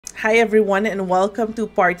Hi everyone and welcome to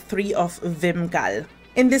part 3 of Vimcal.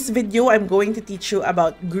 In this video, I'm going to teach you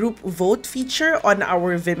about group vote feature on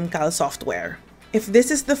our Vimcal software. If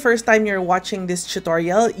this is the first time you're watching this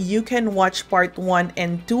tutorial, you can watch part 1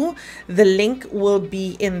 and 2. The link will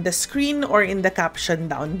be in the screen or in the caption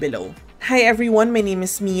down below. Hi everyone, my name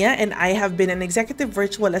is Mia and I have been an executive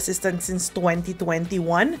virtual assistant since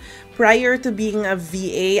 2021. Prior to being a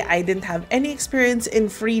VA, I didn't have any experience in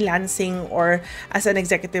freelancing or as an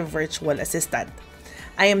executive virtual assistant.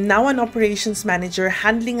 I am now an operations manager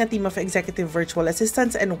handling a team of executive virtual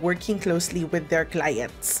assistants and working closely with their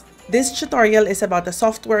clients. This tutorial is about a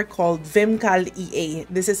software called Vimcal EA.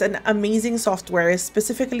 This is an amazing software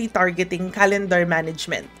specifically targeting calendar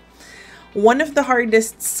management. One of the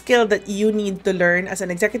hardest skills that you need to learn as an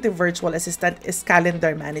executive virtual assistant is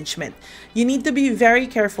calendar management. You need to be very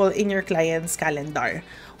careful in your client's calendar.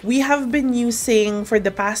 We have been using for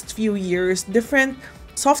the past few years different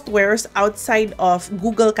softwares outside of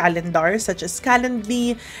Google Calendar such as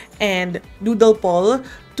Calendly and Doodlepole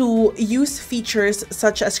to use features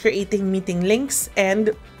such as creating meeting links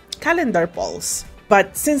and calendar polls.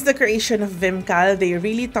 But since the creation of Vimcal, they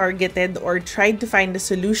really targeted or tried to find a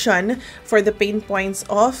solution for the pain points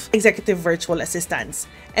of executive virtual assistants.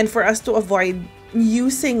 And for us to avoid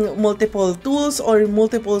using multiple tools or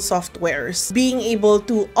multiple softwares, being able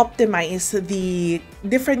to optimize the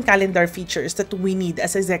different calendar features that we need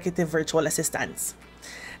as executive virtual assistants.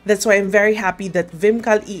 That's why I'm very happy that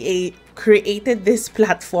Vimcal EA created this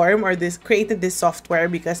platform or created this software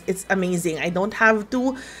because it's amazing. I don't have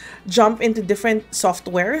to jump into different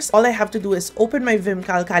softwares. All I have to do is open my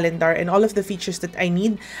Vimcal calendar and all of the features that I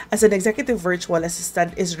need as an executive virtual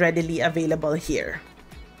assistant is readily available here.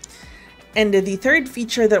 And the third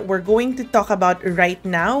feature that we're going to talk about right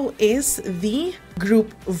now is the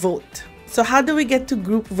group vote. So how do we get to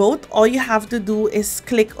group vote? All you have to do is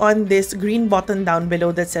click on this green button down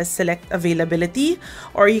below that says select availability,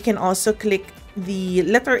 or you can also click the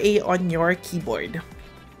letter A on your keyboard.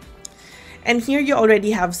 And here you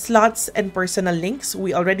already have slots and personal links.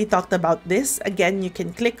 We already talked about this. Again, you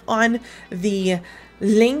can click on the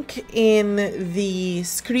link in the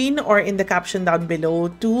screen or in the caption down below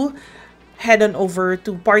to head on over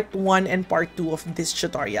to part 1 and part 2 of this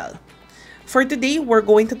tutorial. For today, we're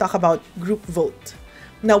going to talk about group vote.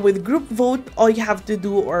 Now with group vote, all you have to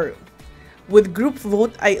do, or with group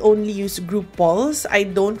vote, I only use group polls. I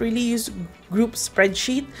don't really use group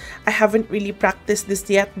spreadsheet. I haven't really practiced this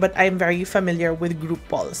yet, but I'm very familiar with group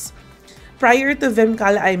polls. Prior to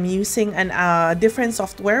Vimcal, I'm using a different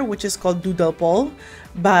software, which is called Doodlepole,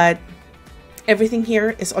 but everything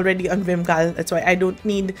here is already on Vimcal. That's why I don't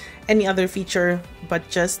need any other feature but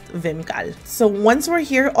just Vimcal. So once we're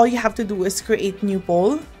here, all you have to do is create new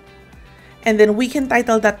poll. And then we can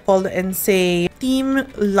title that poll and say Team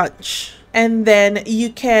Lunch. And then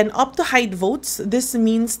you can opt to hide votes. This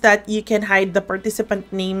means that you can hide the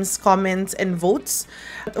participant names, comments, and votes.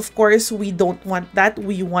 But of course, we don't want that.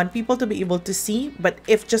 We want people to be able to see. But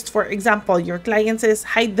if just for example, your client says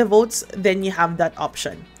hide the votes, then you have that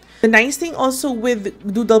option. The nice thing also with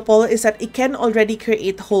Doodlepole is that it can already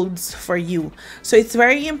create holds for you. So it's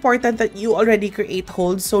very important that you already create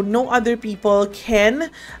holds so no other people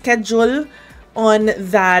can schedule on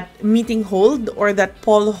that meeting hold or that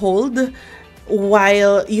poll hold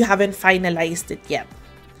while you haven't finalized it yet.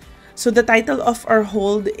 So the title of our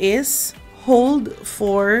hold is Hold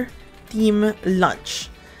for Team Lunch.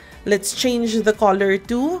 Let's change the color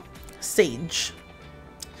to Sage.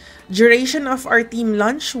 Duration of our team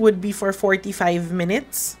lunch would be for 45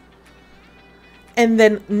 minutes. And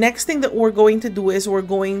then next thing that we're going to do is we're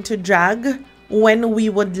going to drag when we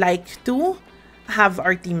would like to have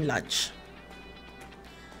our team lunch.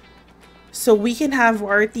 So we can have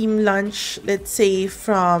our team lunch, let's say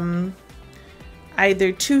from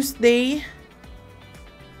either Tuesday,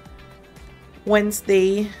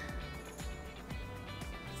 Wednesday,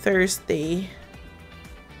 Thursday,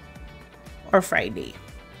 or Friday.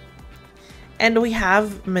 And we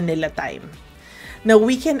have Manila time. Now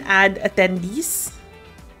we can add attendees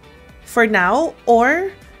for now,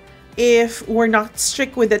 or if we're not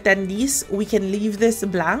strict with attendees, we can leave this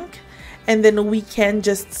blank and then we can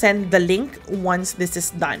just send the link once this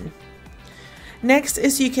is done. Next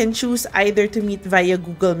is you can choose either to meet via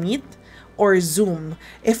Google Meet or Zoom.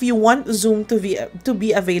 If you want Zoom to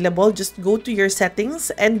be available, just go to your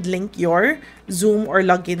settings and link your Zoom or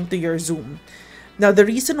log into your Zoom. Now, the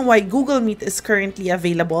reason why Google Meet is currently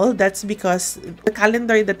available, that's because the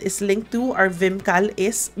calendar that is linked to our Vimcal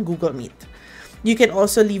is Google Meet. You can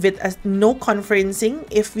also leave it as no conferencing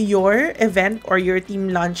if your event or your team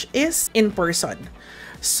lunch is in person.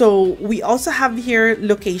 So we also have here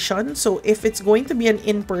location. So if it's going to be an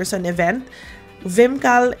in-person event,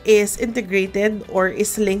 Vimcal is integrated or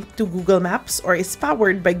is linked to Google Maps or is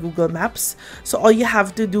powered by Google Maps. So all you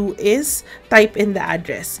have to do is type in the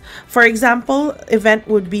address. For example, event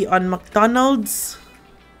would be on McDonald's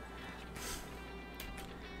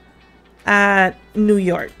at New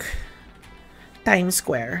York, Times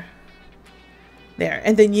Square. There.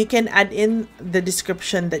 And then you can add in the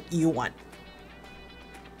description that you want.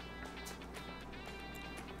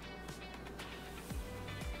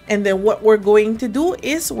 And then what we're going to do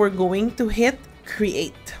is we're going to hit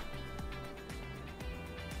create.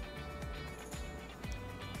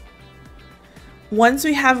 Once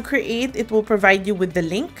we have create, it will provide you with the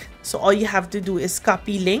link. So all you have to do is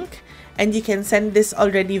copy link, and you can send this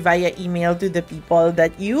already via email to the people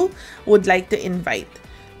that you would like to invite.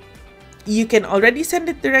 You can already send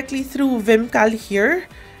it directly through Vimcal here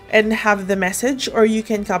and have the message, or you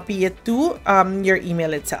can copy it to your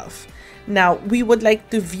email itself. Now, we would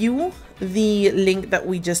like to view the link that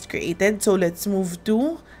we just created. So let's move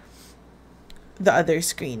to the other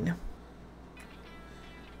screen.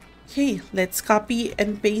 Okay, let's copy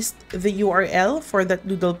and paste the URL for that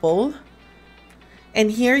doodle poll.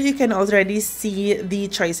 And here you can already see the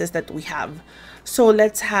choices that we have. So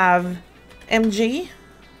let's have MJ.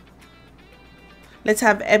 Let's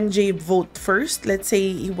have MJ vote first. Let's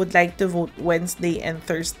say he would like to vote Wednesday and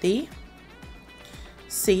Thursday.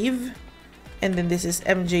 Save. And then this is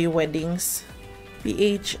MJ Weddings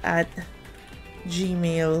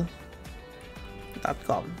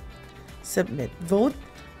ph@gmail.com. Submit vote.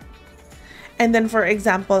 And then for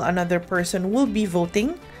example, another person will be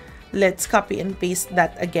voting. Let's copy and paste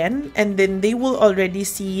that again. And then they will already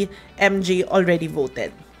see MJ already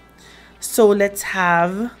voted. So let's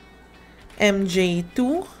have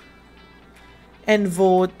MJ2 and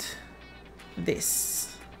vote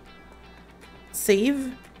this.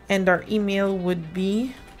 Save. And our email would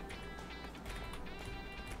be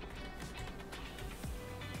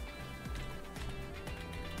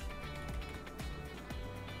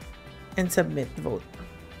and submit vote.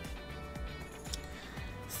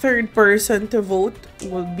 Third person to vote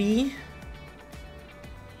will be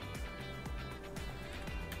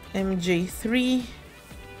MJ3,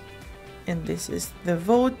 and this is the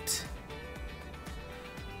vote.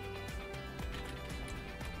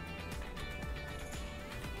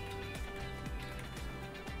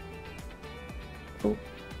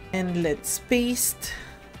 And let's paste.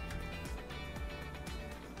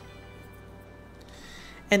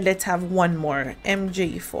 And let's have one more,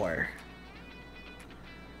 MJ4.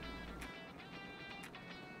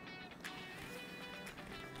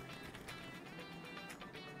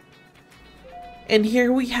 And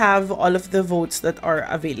here we have all of the votes that are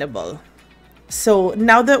available. So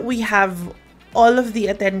now that we have all of the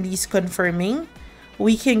attendees confirming,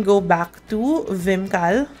 we can go back to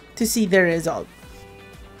Vimcal to see the result.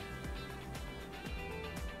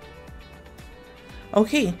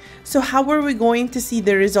 Okay, so how are we going to see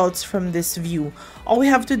the results from this view? All we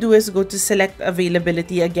have to do is go to select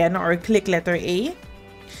availability again, or click letter A,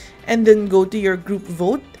 and then go to your group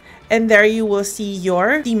vote, and there you will see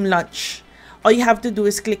your team lunch. All you have to do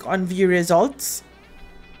is click on view results,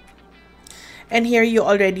 and here you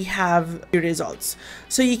already have the results.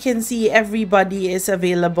 So you can see everybody is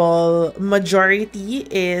available. Majority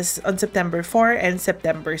is on September 4 and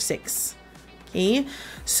September 6. Okay,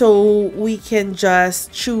 so we can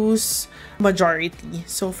just choose majority.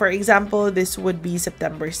 So for example, this would be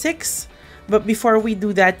September 6. But before we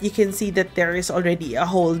do that, you can see that there is already a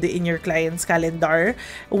hold in your client's calendar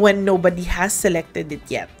when nobody has selected it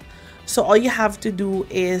yet. So all you have to do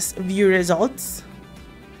is view results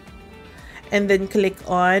and then click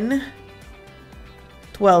on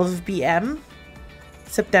 12 p.m.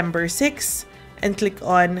 September 6 and click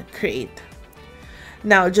on create.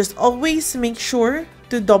 Now, just always make sure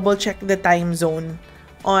to double check the time zone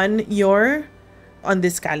on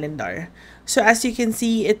this calendar. So as you can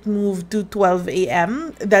see, it moved to 12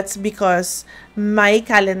 a.m. That's because my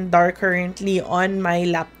calendar currently on my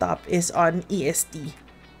laptop is on EST.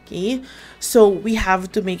 Okay, so we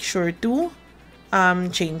have to make sure to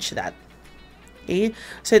change that. Okay,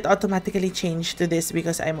 so it automatically changed to this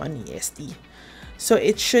because I'm on EST. So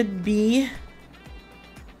it should be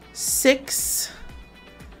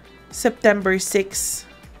September 6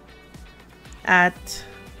 at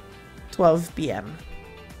 12 p.m.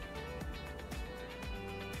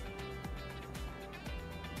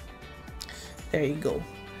 There you go.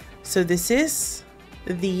 So this is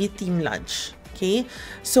the team lunch. Okay,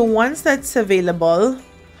 so once that's available,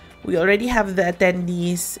 We already have the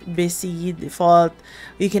attendees, busy, default.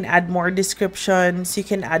 You can add more descriptions. You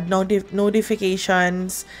can add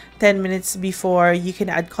notifications 10 minutes before. You can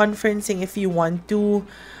add conferencing if you want to.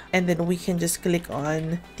 And then we can just click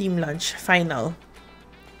on Team Lunch Final.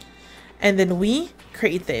 And then we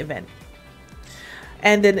create the event.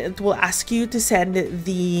 And then it will ask you to send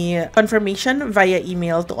the confirmation via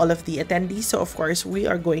email to all of the attendees. So of course, we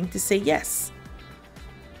are going to say yes.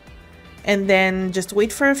 And then just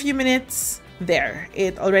wait for a few minutes. There,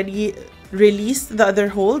 it already released the other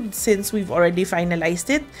hold since we've already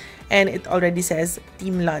finalized it. And it already says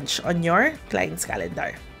Team Lunch on your client's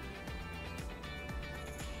calendar.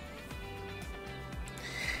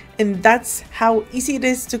 And that's how easy it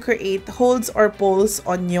is to create holds or polls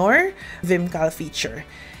on your Vimcal feature.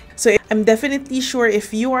 So I'm definitely sure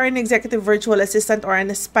if you are an executive virtual assistant or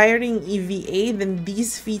an aspiring EVA, then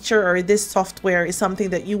this feature or this software is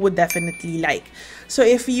something that you would definitely like. So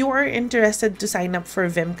if you are interested to sign up for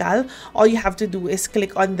Vimcal, all you have to do is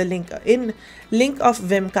click on the link of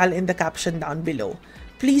Vimcal in the caption down below.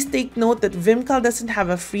 Please take note that Vimcal doesn't have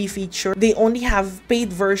a free feature. They only have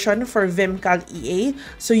paid version for Vimcal EA.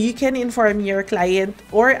 So you can inform your client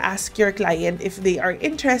or ask your client if they are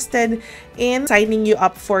interested in signing you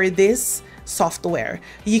up for this software.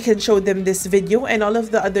 You can show them this video and all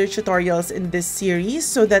of the other tutorials in this series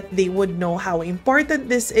so that they would know how important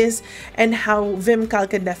this is and how Vimcal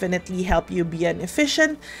can definitely help you be an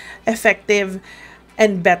efficient, effective,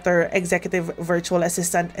 and better executive virtual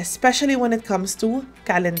assistant, especially when it comes to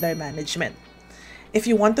calendar management. If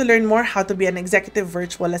you want to learn more how to be an executive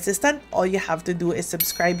virtual assistant, all you have to do is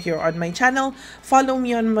subscribe here on my channel, follow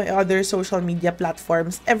me on my other social media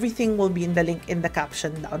platforms. Everything will be in the link in the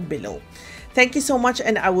caption down below. Thank you so much,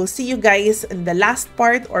 and I will see you guys in the last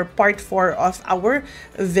part or part 4 of our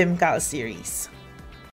Vimcal series.